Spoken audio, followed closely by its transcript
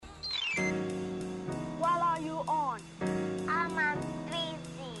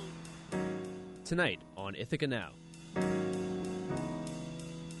tonight on Ithaca Now.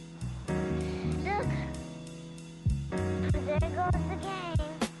 Look, there goes the game.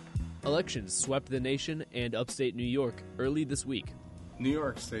 Elections swept the nation and upstate New York early this week. New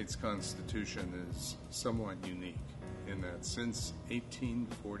York State's Constitution is somewhat unique in that since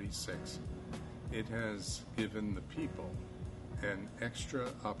 1846, it has given the people an extra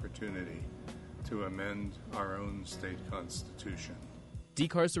opportunity to amend our own state constitution.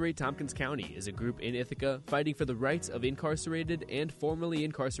 Decarcerate Tompkins County is a group in Ithaca fighting for the rights of incarcerated and formerly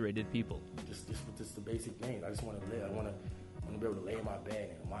incarcerated people. Just the basic thing. I just want to live. I want to be able to lay in my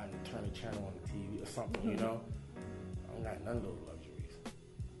bed and want to turn the channel on the TV or something, you know? I don't got none of those luxuries.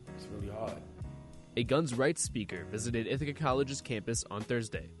 It's really hard. A guns rights speaker visited Ithaca College's campus on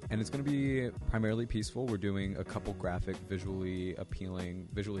Thursday. And it's going to be primarily peaceful. We're doing a couple graphic, visually appealing,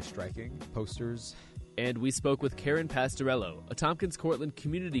 visually striking posters. And we spoke with Karen Pastorello, a Tompkins Cortland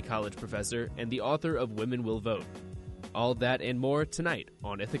Community College professor and the author of Women Will Vote. All that and more tonight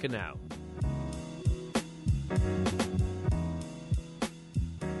on Ithaca Now.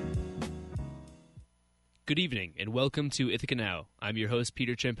 Good evening and welcome to Ithaca Now. I'm your host,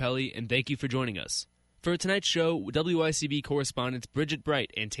 Peter Ciampelli, and thank you for joining us. For tonight's show, WICB correspondents Bridget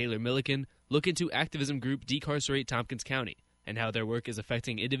Bright and Taylor Milliken look into activism group Decarcerate Tompkins County and how their work is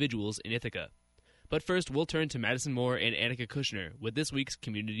affecting individuals in Ithaca. But first, we'll turn to Madison Moore and Annika Kushner with this week's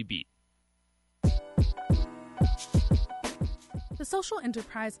Community Beat. The social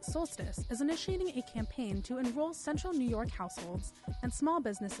enterprise Solstice is initiating a campaign to enroll Central New York households and small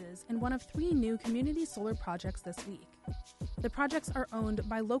businesses in one of 3 new community solar projects this week. The projects are owned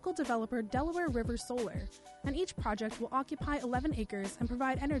by local developer Delaware River Solar, and each project will occupy 11 acres and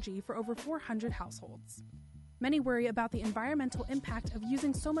provide energy for over 400 households. Many worry about the environmental impact of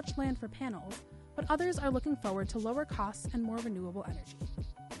using so much land for panels, but others are looking forward to lower costs and more renewable energy.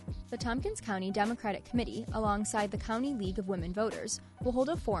 The Tompkins County Democratic Committee, alongside the County League of Women Voters, will hold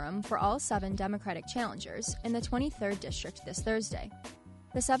a forum for all 7 Democratic challengers in the 23rd District this Thursday.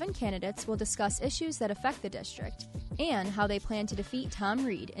 The 7 candidates will discuss issues that affect the district and how they plan to defeat Tom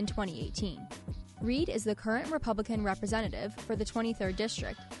Reed in 2018. Reed is the current Republican representative for the 23rd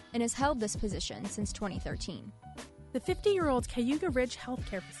District and has held this position since 2013. The 50-year-old Cayuga Ridge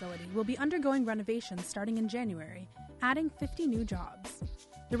Healthcare Facility will be undergoing renovations starting in January, adding 50 new jobs.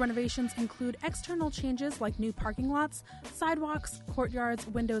 The renovations include external changes like new parking lots, sidewalks, courtyards,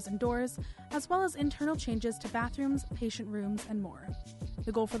 windows, and doors, as well as internal changes to bathrooms, patient rooms, and more.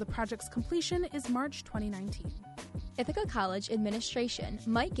 The goal for the project's completion is March 2019. Ithaca College administration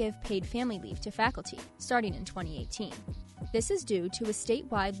might give paid family leave to faculty starting in 2018. This is due to a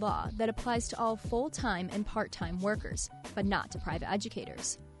statewide law that applies to all full-time and part-time workers, but not to private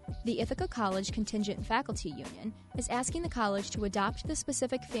educators. The Ithaca College Contingent Faculty Union is asking the college to adopt the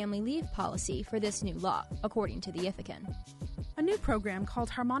specific family leave policy for this new law, according to the Ithacan. A new program called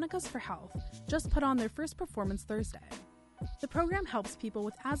Harmonicas for Health just put on their first performance Thursday. The program helps people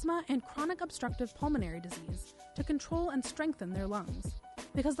with asthma and chronic obstructive pulmonary disease to control and strengthen their lungs,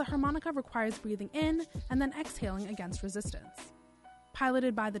 because the harmonica requires breathing in and then exhaling against resistance.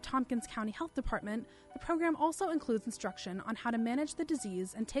 Piloted by the Tompkins County Health Department, the program also includes instruction on how to manage the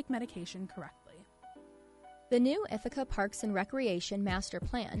disease and take medication correctly. The new Ithaca Parks and Recreation Master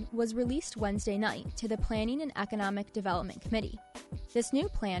Plan was released Wednesday night to the Planning and Economic Development Committee. This new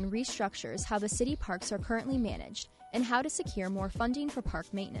plan restructures how the city parks are currently managed and how to secure more funding for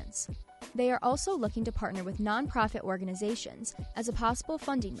park maintenance. They are also looking to partner with nonprofit organizations as a possible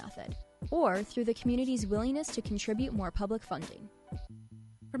funding method, or through the community's willingness to contribute more public funding.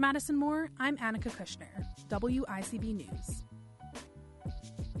 For Madison Moore, I'm Annika Kushner, WICB News.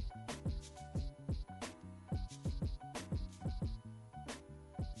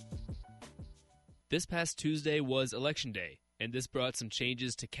 This past Tuesday was Election Day, and this brought some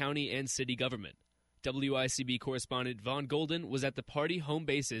changes to county and city government. WICB correspondent Vaughn Golden was at the party home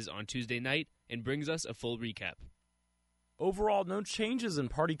bases on Tuesday night and brings us a full recap. Overall, no changes in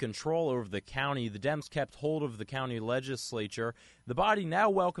party control over the county. The Dems kept hold of the county legislature. The body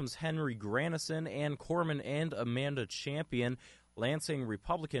now welcomes Henry Granison, Ann Corman, and Amanda Champion. Lansing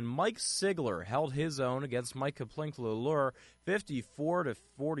Republican Mike Sigler held his own against Mike Kaplink-Lelure, 54 to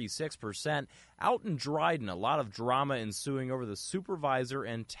 46%. Out in Dryden, a lot of drama ensuing over the supervisor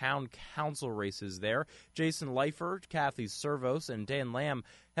and town council races there. Jason Leifer, Kathy Servos, and Dan Lamb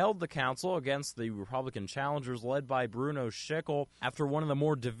held the council against the Republican challengers led by Bruno Schickel. After one of the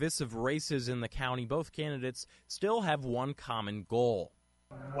more divisive races in the county, both candidates still have one common goal.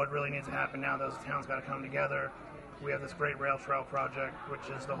 What really needs to happen now, those towns got to come together. We have this great rail trail project, which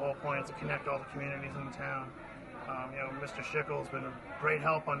is the whole point, is to connect all the communities in the town. Mr. Schickel's been a great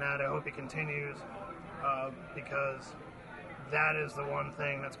help on that. I hope he continues because that is the one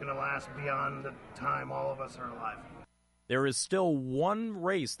thing that's going to last beyond the time all of us are alive. There is still one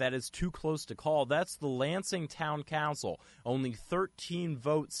race that is too close to call. That's the Lansing Town Council. Only 13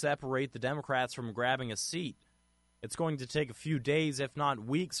 votes separate the Democrats from grabbing a seat. It's going to take a few days, if not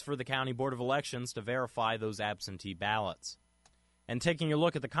weeks, for the County Board of Elections to verify those absentee ballots. And taking a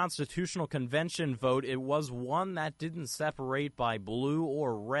look at the Constitutional Convention vote, it was one that didn't separate by blue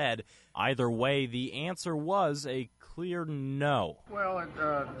or red. Either way, the answer was a clear no. Well, it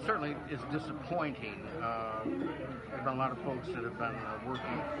certainly is disappointing. There have been a lot of folks that have been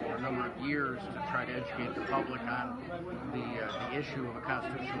working for a number of years to try to educate the public on the issue of a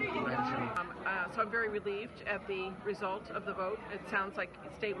constitutional convention. So I'm very relieved at the result of the vote. It sounds like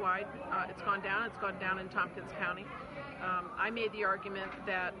statewide it's gone down. It's gone down in Tompkins County. I made the argument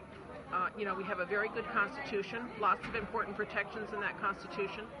that, we have a very good Constitution, lots of important protections in that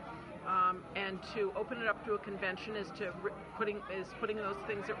Constitution, and to open it up to a convention is putting those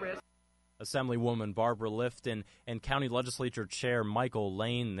things at risk. Assemblywoman Barbara Lifton and County Legislature Chair Michael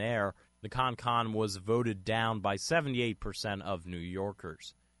Lane there. The con was voted down by 78% of New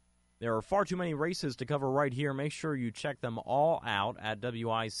Yorkers. There are far too many races to cover right here. Make sure you check them all out at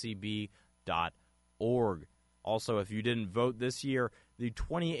wicb.org. Also, if you didn't vote this year, the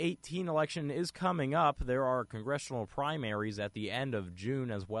 2018 election is coming up. There are congressional primaries at the end of June,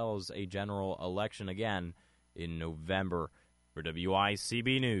 as well as a general election again in November. For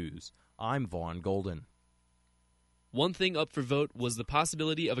WICB News, I'm Vaughn Golden. One thing up for vote was the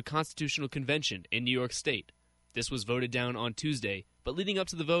possibility of a constitutional convention in New York State. This was voted down on Tuesday, but leading up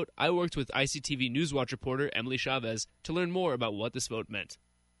to the vote, I worked with ICTV Newswatch reporter Emily Chavez to learn more about what this vote meant.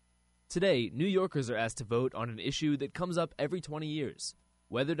 Today, New Yorkers are asked to vote on an issue that comes up every 20 years,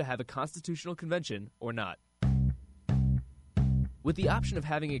 whether to have a constitutional convention or not. With the option of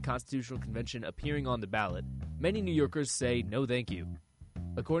having a constitutional convention appearing on the ballot, many New Yorkers say no thank you.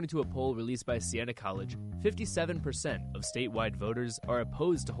 According to a poll released by Siena College, 57% of statewide voters are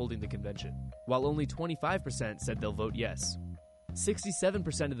opposed to holding the convention, while only 25% said they'll vote yes.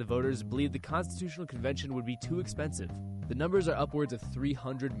 67% of the voters believe the Constitutional Convention would be too expensive. The numbers are upwards of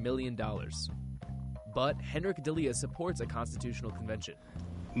 $300 million. But Henrik D'Elia supports a constitutional convention.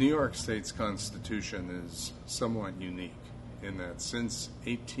 New York State's Constitution is somewhat unique in that since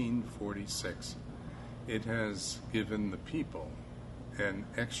 1846, it has given the people an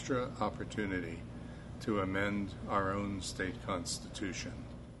extra opportunity to amend our own state constitution.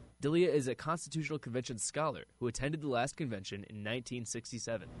 D'Elia is a Constitutional Convention scholar who attended the last convention in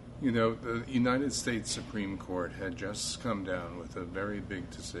 1967. The United States Supreme Court had just come down with a very big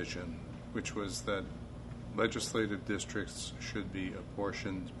decision, which was that legislative districts should be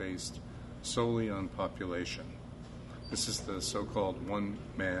apportioned based solely on population. This is the so-called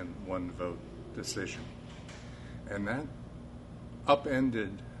one-man, one-vote decision. And that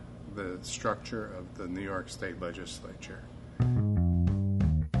upended the structure of the New York State Legislature.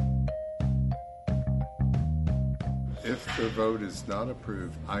 If the vote is not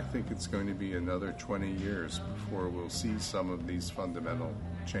approved, I think it's going to be another 20 years before we'll see some of these fundamental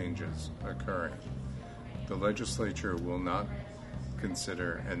changes occurring. The legislature will not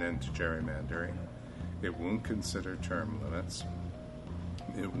consider an end to gerrymandering. It won't consider term limits.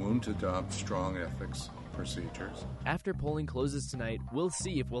 It won't adopt strong ethics procedures. After polling closes tonight, we'll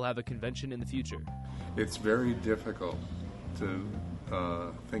see if we'll have a convention in the future. It's very difficult to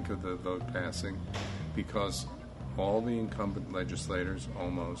think of the vote passing because all the incumbent legislators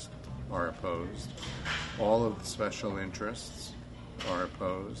almost are opposed. All of the special interests are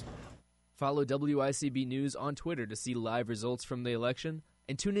opposed. Follow WICB News on Twitter to see live results from the election,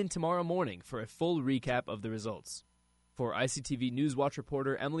 and tune in tomorrow morning for a full recap of the results. For ICTV Newswatch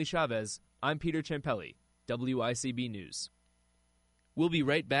reporter Emily Chavez, I'm Peter Ciampelli, WICB News. We'll be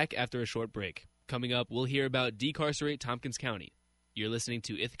right back after a short break. Coming up, we'll hear about Decarcerate Tompkins County. You're listening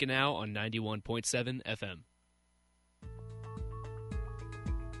to Ithaca Now on 91.7 FM.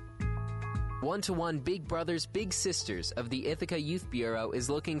 One-to-One Big Brothers Big Sisters of the Ithaca Youth Bureau is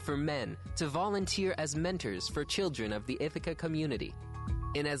looking for men to volunteer as mentors for children of the Ithaca community.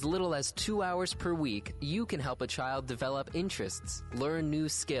 In as little as 2 hours per week, you can help a child develop interests, learn new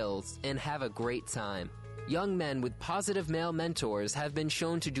skills, and have a great time. Young men with positive male mentors have been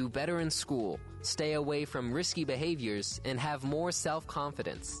shown to do better in school, stay away from risky behaviors, and have more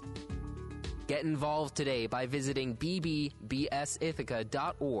self-confidence. Get involved today by visiting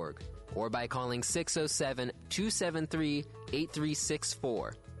bbbsithaca.org or by calling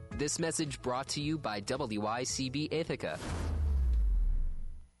 607-273-8364. This message brought to you by WICB Ithaca.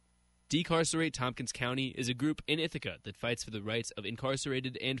 Decarcerate Tompkins County is a group in Ithaca that fights for the rights of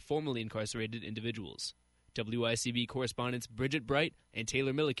incarcerated and formerly incarcerated individuals. WICB correspondents Bridget Bright and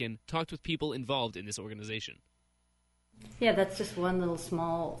Taylor Milliken talked with people involved in this organization. Yeah, that's just one little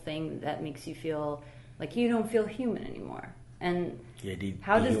small thing that makes you feel like you don't feel human anymore. And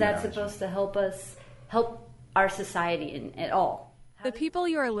how does that supposed to help our society at all? The people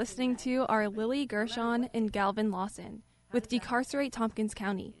you are listening to are Lily Gershon and Galvin Lawson with Decarcerate Tompkins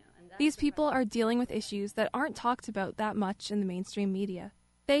County. These people are dealing with issues that aren't talked about that much in the mainstream media.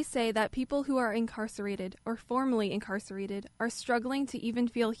 They say that people who are incarcerated or formerly incarcerated are struggling to even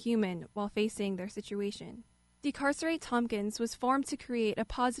feel human while facing their situation. Decarcerate Tompkins was formed to create a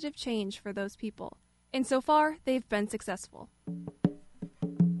positive change for those people, and so far, they've been successful.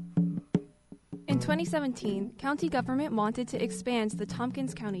 In 2017, county government wanted to expand the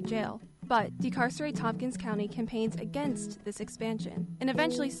Tompkins County Jail, but Decarcerate Tompkins County campaigned against this expansion and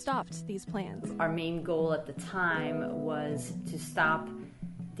eventually stopped these plans. Our main goal at the time was to stop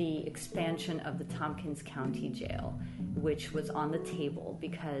the expansion of the Tompkins County Jail, which was on the table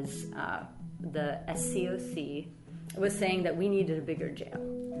because the SCOC was saying that we needed a bigger jail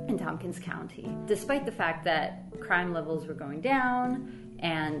in Tompkins County, despite the fact that crime levels were going down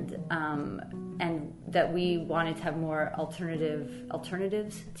and that we wanted to have more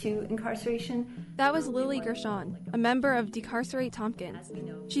alternatives to incarceration. That was Lily Gershon, a member of Decarcerate Tompkins.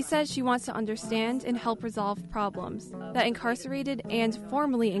 She says she wants to understand and help resolve problems that incarcerated and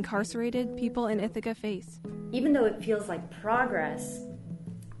formerly incarcerated people in Ithaca face. Even though it feels like progress,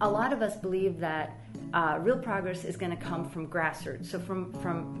 a lot of us believe that real progress is going to come from grassroots. So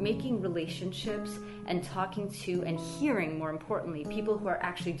from making relationships and talking to and hearing, more importantly, people who are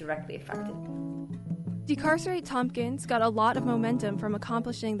actually directly affected. Decarcerate Tompkins got a lot of momentum from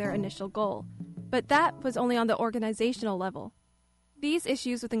accomplishing their initial goal, but that was only on the organizational level. These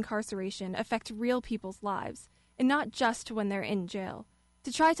issues with incarceration affect real people's lives, and not just when they're in jail.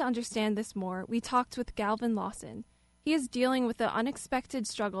 To try to understand this more, we talked with Galvin Lawson. He is dealing with the unexpected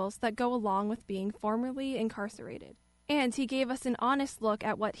struggles that go along with being formerly incarcerated. And he gave us an honest look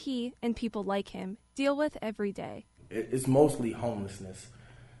at what he, and people like him, deal with every day. It's mostly homelessness.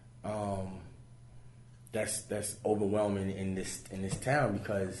 That's overwhelming in this town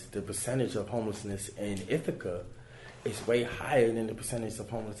because the percentage of homelessness in Ithaca is way higher than the percentage of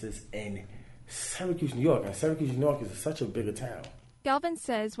homelessness in Syracuse, New York. And Syracuse, New York is such a bigger town. Galvin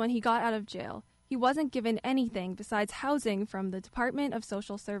says when he got out of jail, he wasn't given anything besides housing from the Department of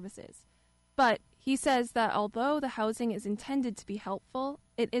Social Services. But he says that although the housing is intended to be helpful,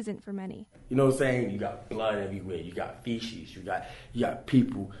 it isn't for many. You know what I'm saying? You got blood everywhere. You got feces. You got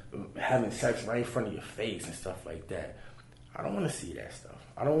people having sex right in front of your face and stuff like that. I don't want to see that stuff.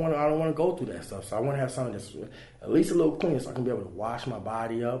 I don't want to go through that stuff. So I want to have something that's at least a little clean so I can be able to wash my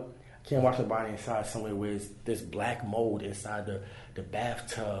body up. I can't wash my body inside somewhere where there's black mold inside the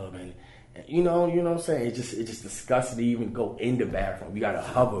bathtub and you know what I'm saying? It just disgusts to even go in the bathroom. You gotta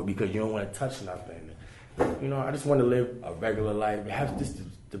hover because you don't want to touch nothing. I just want to live a regular life. Have just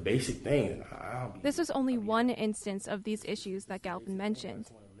the basic things. This was only one instance of these issues that Galvin mentioned.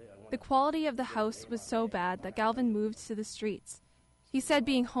 The quality of the house was so bad that Galvin moved to the streets. He said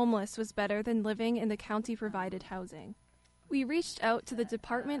being homeless was better than living in the county-provided housing. We reached out to the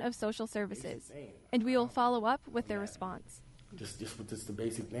Department of Social Services, and we will follow up with their response. Just the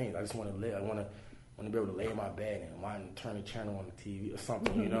basic things. I just want to live. I want to be able to lay in my bed and want to turn the channel on the TV or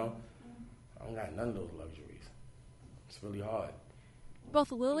something, I don't got none of those luxuries. It's really hard.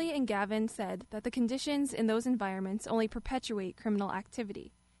 Both Lily and Gavin said that the conditions in those environments only perpetuate criminal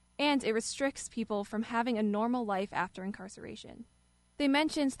activity, and it restricts people from having a normal life after incarceration. They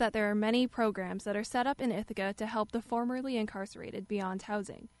mentioned that there are many programs that are set up in Ithaca to help the formerly incarcerated beyond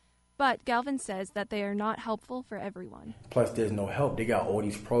housing. But Galvin says that they are not helpful for everyone. Plus, there's no help. They got all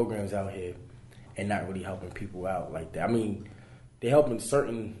these programs out here and not really helping people out like that. I mean, they're helping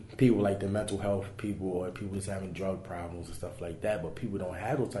certain people, like the mental health people or people that's having drug problems and stuff like that, but people don't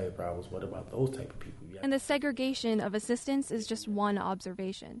have those type of problems. What about those type of people? Yeah. And the segregation of assistance is just one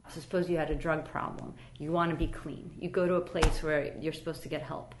observation. So suppose you had a drug problem. You want to be clean. You go to a place where you're supposed to get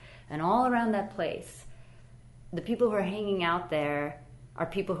help. And all around that place, the people who are hanging out there are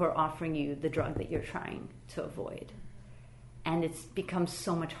people who are offering you the drug that you're trying to avoid. And it's become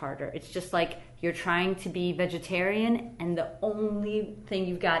so much harder. It's just like you're trying to be vegetarian and the only thing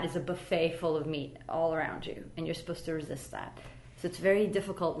you've got is a buffet full of meat all around you, and you're supposed to resist that. So it's very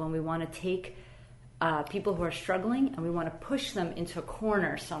difficult when we want to take people who are struggling and we want to push them into a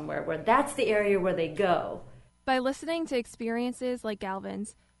corner somewhere where that's the area where they go. By listening to experiences like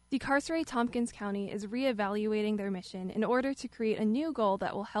Galvin's, Decarcerate Tompkins County is reevaluating their mission in order to create a new goal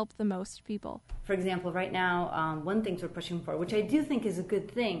that will help the most people. For example, right now, one thing we're pushing for, which I do think is a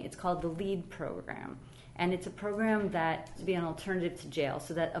good thing, it's called the LEAD program. And it's a program that to be an alternative to jail,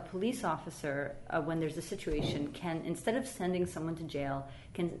 so that a police officer, when there's a situation, can, instead of sending someone to jail,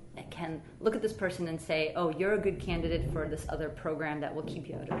 can look at this person and say, oh, you're a good candidate for this other program that will keep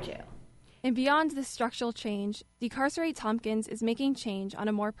you out of jail. And beyond this structural change, Decarcerate Tompkins is making change on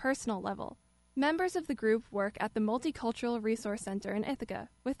a more personal level. Members of the group work at the Multicultural Resource Center in Ithaca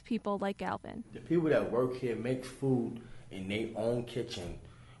with people like Galvin. The people that work here make food in their own kitchen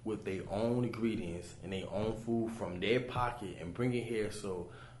with their own ingredients and their own food from their pocket and bring it here so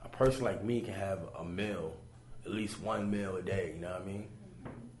a person like me can have a meal, at least one meal a day, you know what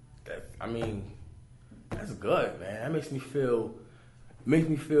I mean? That's good, man. That makes me feel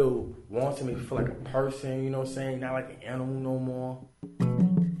wanted, makes me feel like a person, you know what I'm saying? Not like an animal no more.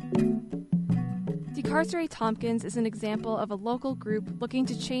 Decarcerate Tompkins is an example of a local group looking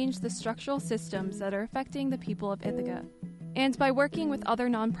to change the structural systems that are affecting the people of Ithaca. And by working with other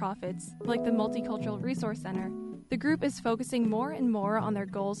nonprofits, like the Multicultural Resource Center, the group is focusing more and more on their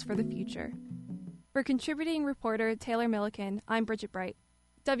goals for the future. For contributing reporter Taylor Milliken, I'm Bridget Bright,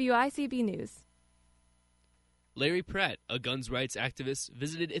 WICB News. Larry Pratt, a guns rights activist,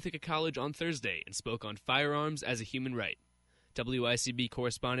 visited Ithaca College on Thursday and spoke on firearms as a human right. WICB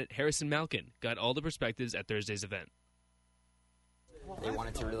correspondent Harrison Malkin got all the perspectives at Thursday's event. They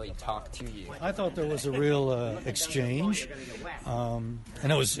wanted to really talk to you. I thought there was a real exchange, and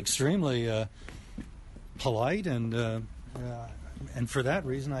it was extremely polite, and for that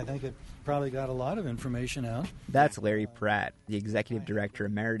reason, I think it probably got a lot of information out. That's Larry Pratt, the Executive Director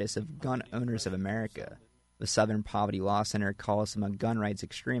Emeritus of Gun Owners of America. The Southern Poverty Law Center calls him a gun rights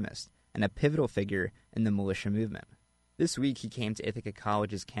extremist and a pivotal figure in the militia movement. This week, he came to Ithaca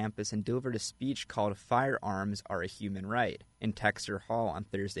College's campus and delivered a speech called Firearms Are a Human Right in Texter Hall on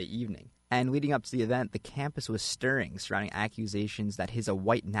Thursday evening. And leading up to the event, the campus was stirring surrounding accusations that he's a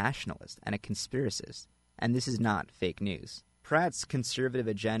white nationalist and a conspiracist. And this is not fake news. Pratt's conservative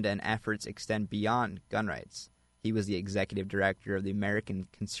agenda and efforts extend beyond gun rights. He was the executive director of the American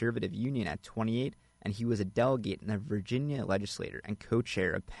Conservative Union at 28, and he was a delegate in the Virginia legislature and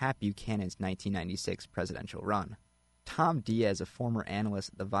co-chair of Pat Buchanan's 1996 presidential run. Tom Diaz, a former analyst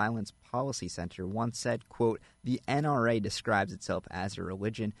at the Violence Policy Center, once said, quote, "The NRA describes itself as a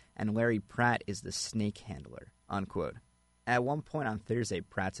religion, and Larry Pratt is the snake handler," unquote. At one point on Thursday,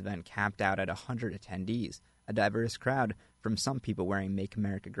 Pratt's event capped out at 100 attendees, a diverse crowd from some people wearing Make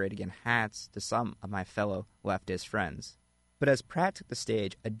America Great Again hats to some of my fellow leftist friends. But as Pratt took the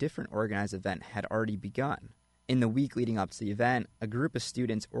stage, a different organized event had already begun. In the week leading up to the event, a group of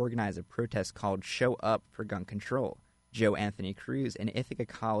students organized a protest called Show Up for Gun Control. Joe Anthony Cruz, an Ithaca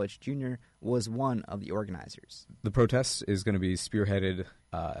College junior, was one of the organizers. The protest is going to be spearheaded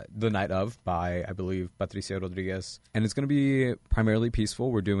the night of by, I believe, Patricia Rodriguez. And it's going to be primarily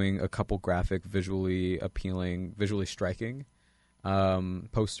peaceful. We're doing a couple graphic, visually appealing, visually striking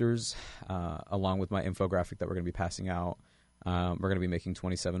posters, along with my infographic that we're going to be passing out. We're going to be making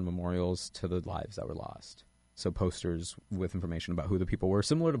 27 memorials to the lives that were lost. So posters with information about who the people were,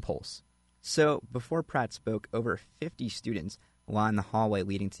 similar to Pulse. So, before Pratt spoke, over 50 students lined the hallway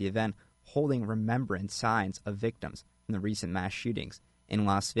leading to the event, holding remembrance signs of victims from the recent mass shootings in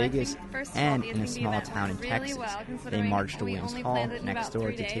Las Vegas and in a small town in Texas. They marched to Williams Hall next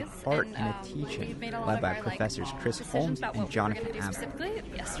door to take part in a teaching led by professors Chris Holmes and Jonathan Abbott.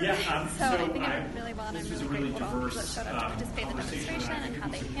 So I think it went really well, and I'm really grateful to all the people that showed up to participate in the demonstration and how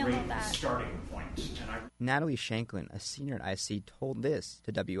they handled that. Natalie Shanklin, a senior at IC, told this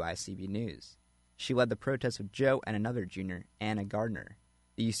to WICB News. She led the protest with Joe and another junior, Anna Gardner.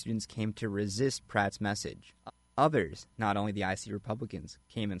 These students came to resist Pratt's message. Others, not only the IC Republicans,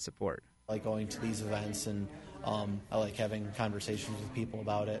 came in support. I like going to these events, and I like having conversations with people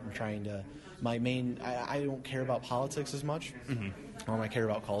about it and trying to. I don't care about politics as much. I care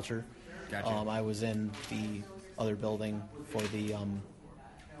about culture. Gotcha. I was in the other building for the,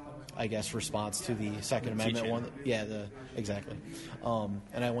 response to the Second Amendment one. Yeah, exactly.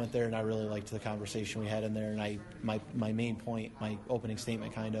 And I went there, and I really liked the conversation we had in there. And my main point, my opening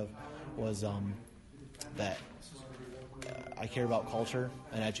statement, kind of was that I care about culture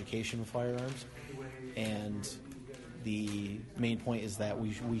and education with firearms, and the main point is that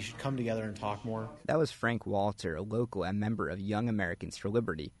we should come together and talk more. That was Frank Walter, a local and member of Young Americans for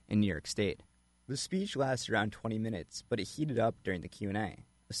Liberty in New York State. The speech lasted around 20 minutes, but it heated up during the Q&A.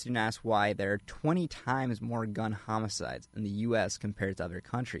 A student asked why there are 20 times more gun homicides in the U.S. compared to other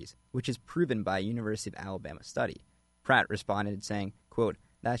countries, which is proven by a University of Alabama study. Pratt responded saying, quote,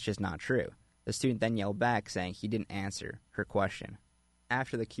 That's just not true. The student then yelled back, saying he didn't answer her question.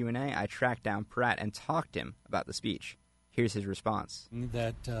 After the Q&A, I tracked down Pratt and talked to him about the speech. Here's his response.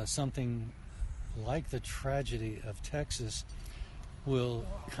 That something like the tragedy of Texas will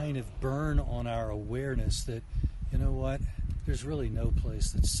kind of burn on our awareness that, you know what, there's really no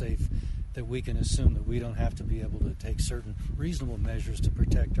place that's safe, that we can assume that we don't have to be able to take certain reasonable measures to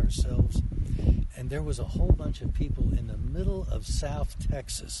protect ourselves. And there was a whole bunch of people in the middle of South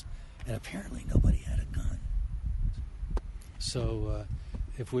Texas, and apparently nobody had a gun. So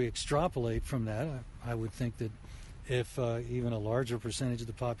if we extrapolate from that, I would think that if even a larger percentage of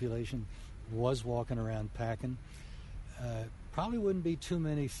the population was walking around packing, probably wouldn't be too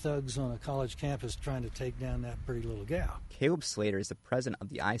many thugs on a college campus trying to take down that pretty little gal. Caleb Slater is the president of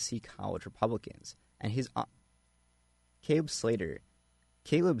the IC College Republicans, and Caleb Slater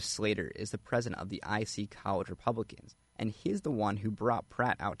is the president of the IC College Republicans, and he's the one who brought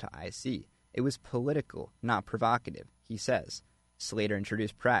Pratt out to IC. It was political, not provocative, he says. Slater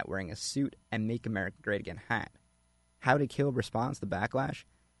introduced Pratt wearing a suit and Make America Great Again hat. How did Caleb respond to the backlash?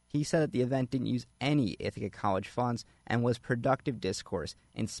 He said that the event didn't use any Ithaca College funds and was productive discourse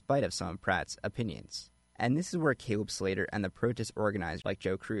in spite of some of Pratt's opinions. And this is where Caleb Slater and the protest organizers like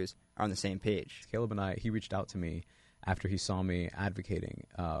Joe Cruz are on the same page. Caleb and he reached out to me after he saw me advocating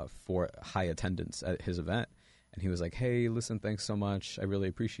for high attendance at his event. And he was like, hey, listen, thanks so much. I really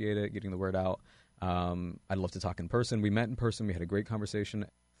appreciate it, getting the word out. I'd love to talk in person. We met in person. We had a great conversation.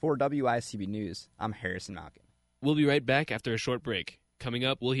 For WICB News, I'm Harrison Malkin. We'll be right back after a short break. Coming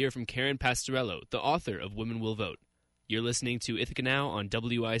up, we'll hear from Karen Pastorello, the author of Women Will Vote. You're listening to Ithaca Now on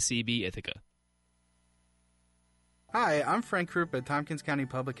WICB Ithaca. Hi, I'm Frank Krupa, Tompkins County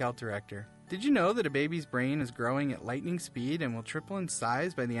Public Health Director. Did you know that a baby's brain is growing at lightning speed and will triple in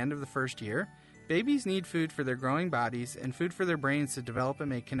size by the end of the first year? Babies need food for their growing bodies and food for their brains to develop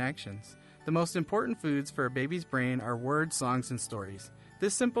and make connections. The most important foods for a baby's brain are words, songs, and stories.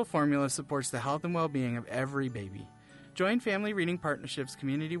 This simple formula supports the health and well-being of every baby. Join Family Reading Partnership's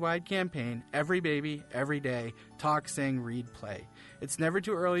community-wide campaign, Every Baby, Every Day, Talk, Sing, Read, Play. It's never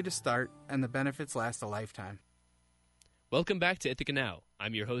too early to start, and the benefits last a lifetime. Welcome back to Ithaca Now.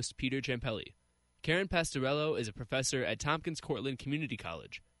 I'm your host, Peter Ciampelli. Karen Pastorello is a professor at Tompkins Cortland Community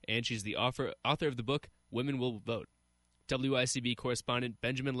College, and she's the author of the book, Women Will Vote. WICB correspondent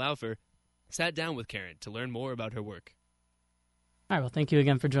Benjamin Laufer sat down with Karen to learn more about her work. All right, well, thank you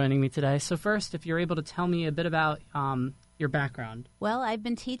again for joining me today. So first, if you're able to tell me a bit about your background. Well, I've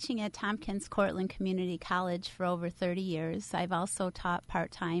been teaching at Tompkins Cortland Community College for over 30 years. I've also taught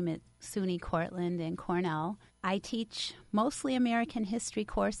part-time at SUNY Cortland and Cornell. I teach mostly American history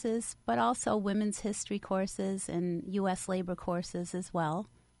courses, but also women's history courses and U.S. labor courses as well.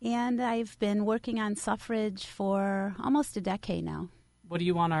 And I've been working on suffrage for almost a decade now. What do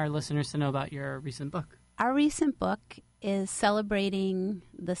you want our listeners to know about your recent book? Our recent book is celebrating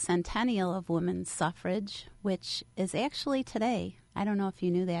the centennial of women's suffrage, which is actually today. I don't know if you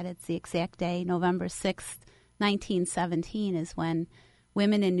knew that. It's the exact day, November 6th, 1917, is when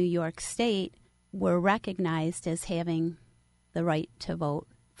women in New York State were recognized as having the right to vote,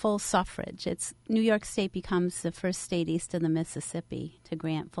 full suffrage. New York State becomes the first state east of the Mississippi to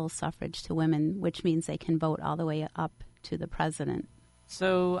grant full suffrage to women, which means they can vote all the way up to the president.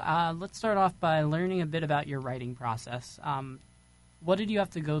 So let's start off by learning a bit about your writing process. What did you have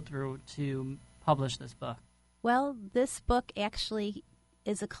to go through to publish this book? Well, this book actually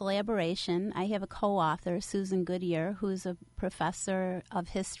is a collaboration. I have a co-author, Susan Goodyear, who's a professor of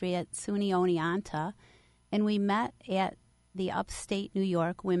history at SUNY Oneonta, and we met at the Upstate New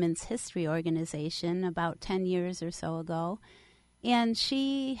York Women's History Organization about 10 years or so ago, and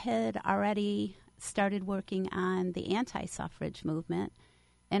she had already started working on the anti-suffrage movement,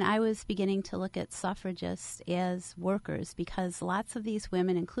 and I was beginning to look at suffragists as workers because lots of these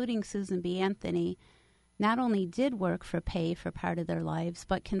women, including Susan B. Anthony, not only did work for pay for part of their lives,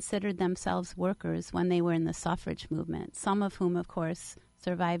 but considered themselves workers when they were in the suffrage movement, some of whom, of course,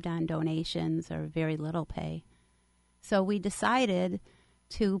 survived on donations or very little pay. So we decided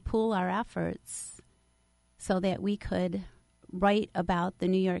to pool our efforts so that we could write about the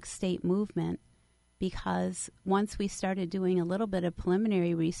New York State movement, because once we started doing a little bit of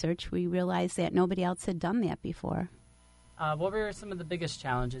preliminary research, we realized that nobody else had done that before. What were some of the biggest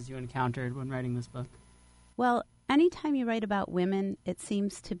challenges you encountered when writing this book? Well, anytime you write about women, it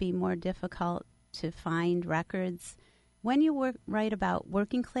seems to be more difficult to find records. When you write about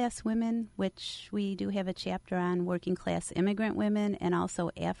working class women, which we do have a chapter on working class immigrant women and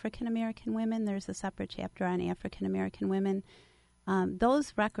also African American women, there's a separate chapter on African American women.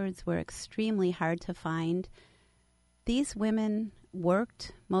 Those records were extremely hard to find. These women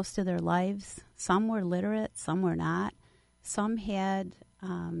worked most of their lives. Some were literate, some were not. Some had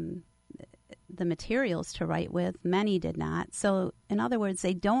the materials to write with. Many did not. So, in other words,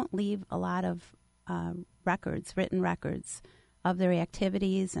 they don't leave a lot of written records of their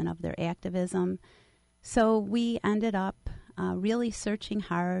activities and of their activism. So we ended up really searching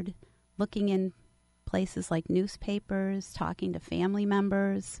hard, looking in places like newspapers, talking to family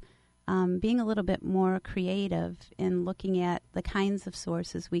members, being a little bit more creative in looking at the kinds of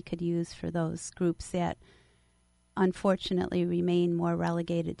sources we could use for those groups that unfortunately remain more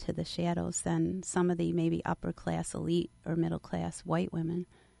relegated to the shadows than some of the maybe upper-class elite or middle-class white women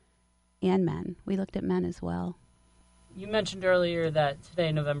and men. We looked at men as well. You mentioned earlier that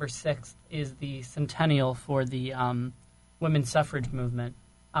today, November 6th, is the centennial for the women's suffrage movement.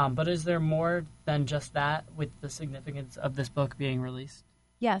 But is there more than just that with the significance of this book being released?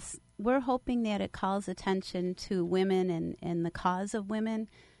 Yes, we're hoping that it calls attention to women and the cause of women.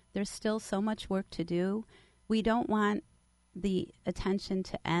 There's still so much work to do. We don't want the attention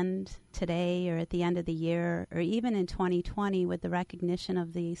to end today or at the end of the year or even in 2020 with the recognition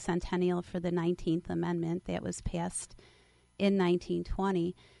of the centennial for the 19th Amendment that was passed in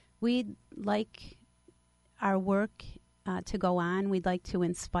 1920. We'd like our work to go on. We'd like to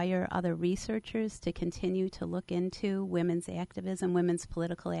inspire other researchers to continue to look into women's activism, women's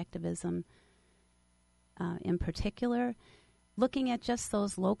political activism in particular. Looking at just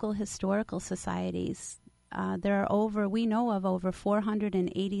those local historical societies, there are we know of over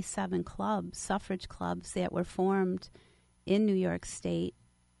 487 clubs, suffrage clubs, that were formed in New York State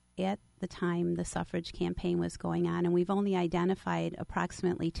at the time the suffrage campaign was going on, and we've only identified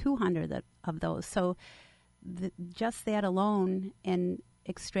approximately 200 of those. So just that alone and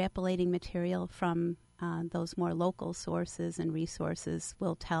extrapolating material from those more local sources and resources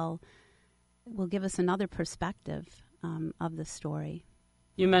will give us another perspective of the story.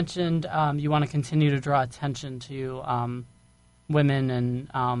 You mentioned you want to continue to draw attention to women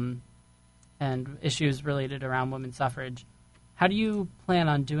and issues related around women's suffrage. How do you plan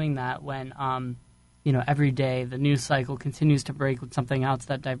on doing that when every day the news cycle continues to break with something else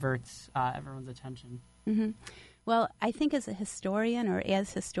that diverts everyone's attention? Mm-hmm. Well, I think as a historian, or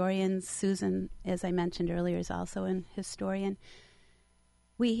as historians, Susan, as I mentioned earlier, is also a historian.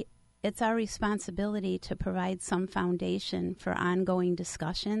 It's our responsibility to provide some foundation for ongoing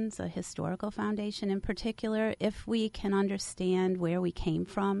discussions, a historical foundation in particular. If we can understand where we came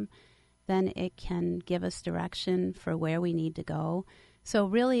from, then it can give us direction for where we need to go. So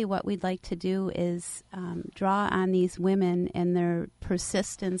really what we'd like to do is draw on these women and their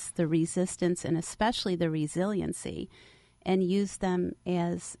persistence, the resistance, and especially the resiliency, and use them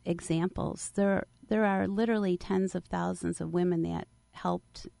as examples. There are literally tens of thousands of women that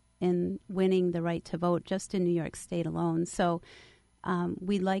helped in winning the right to vote just in New York State alone. So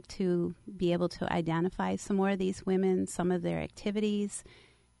we'd like to be able to identify some more of these women, some of their activities,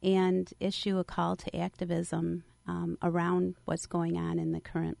 and issue a call to activism around what's going on in the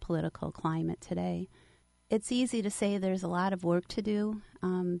current political climate today. It's easy to say there's a lot of work to do.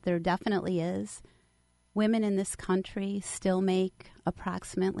 There definitely is. Women in this country still make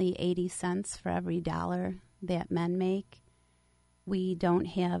approximately 80 cents for every dollar that men make. We don't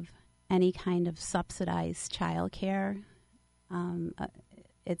have any kind of subsidized child care.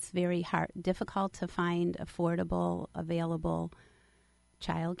 It's very difficult to find affordable, available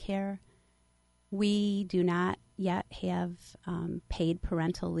child care. We do not yet have paid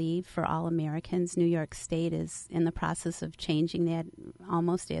parental leave for all Americans. New York State is in the process of changing that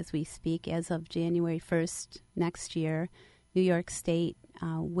almost as we speak. As of January 1st next year, New York State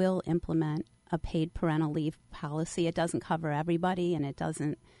will implement a paid parental leave policy. It doesn't cover everybody, and it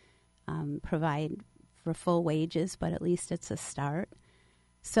doesn't provide for full wages, but at least it's a start.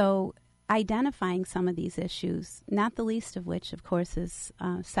 So identifying some of these issues, not the least of which, of course, is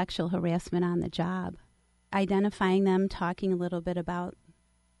sexual harassment on the job. Identifying them, talking a little bit about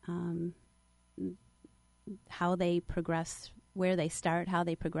how they progress, where they start, how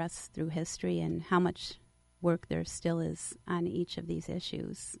they progress through history, and how much work there still is on each of these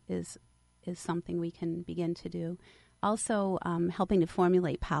issues is something we can begin to do. Also, helping to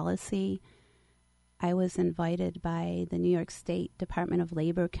formulate policy. I was invited by the New York State Department of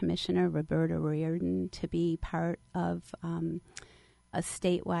Labor Commissioner Roberta Reardon to be part of a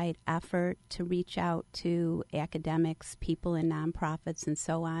statewide effort to reach out to academics, people in nonprofits, and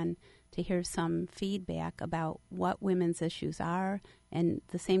so on, to hear some feedback about what women's issues are and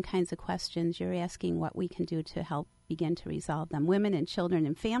the same kinds of questions you're asking, what we can do to help begin to resolve them. Women and children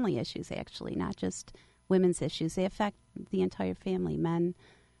and family issues, actually, not just women's issues. They affect the entire family. Men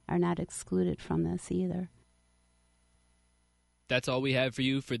are not excluded from this either. That's all we have for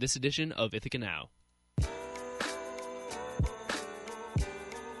you for this edition of Ithaca Now.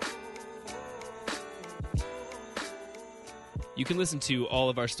 You can listen to all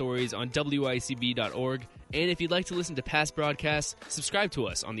of our stories on WICB.org, and if you'd like to listen to past broadcasts, subscribe to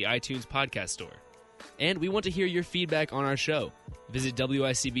us on the iTunes podcast store. And we want to hear your feedback on our show. Visit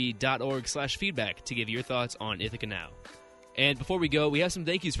WICB.org/feedback to give your thoughts on Ithaca Now. And before we go, we have some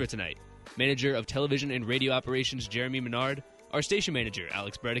thank yous for tonight. Manager of Television and Radio Operations Jeremy Menard, our station manager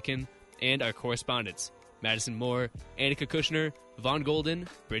Alex Bredekin, and our correspondents Madison Moore, Annika Kushner, Vaughn Golden,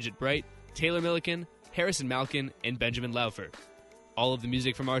 Bridget Bright, Taylor Milliken, Harrison Malkin, and Benjamin Laufer. All of the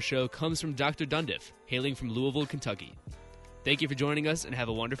music from our show comes from Dr. Dundiff, hailing from Louisville, Kentucky. Thank you for joining us and have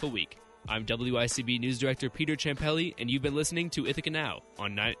a wonderful week. I'm WICB News Director Peter Ciampelli, and you've been listening to Ithaca Now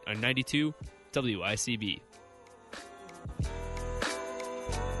on 92 WICB.